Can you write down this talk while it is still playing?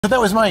So that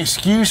was my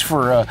excuse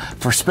for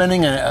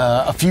spending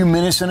a few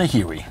minutes in a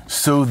Huey.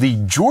 So the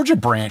Georgia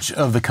branch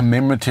of the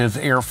Commemorative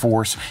Air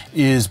Force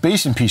is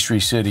based in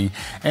Peachtree City,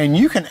 and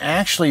you can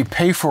actually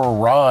pay for a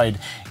ride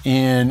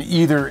in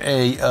either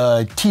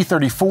a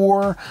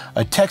T-34,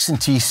 a Texan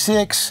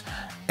T-6,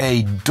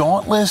 a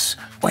Dauntless,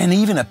 and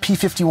even a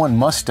P-51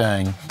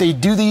 Mustang. They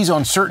do these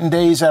on certain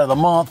days out of the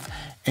month,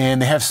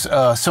 and they have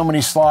so many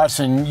slots,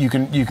 and you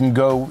can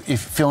go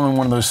if fill in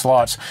one of those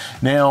slots.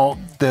 Now,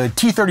 the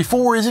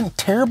T-34 isn't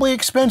terribly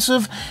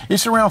expensive.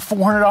 It's around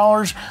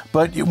 $400,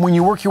 but when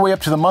you work your way up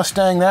to the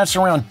Mustang, that's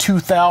around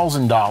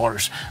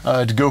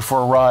 $2,000 to go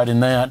for a ride in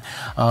that.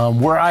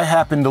 Where I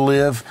happen to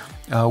live,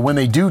 when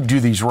they do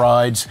these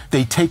rides,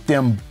 they take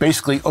them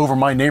basically over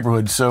my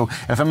neighborhood. So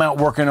if I'm out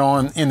working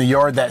in the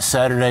yard that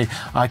Saturday,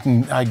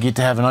 I get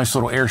to have a nice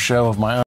little air show of my own.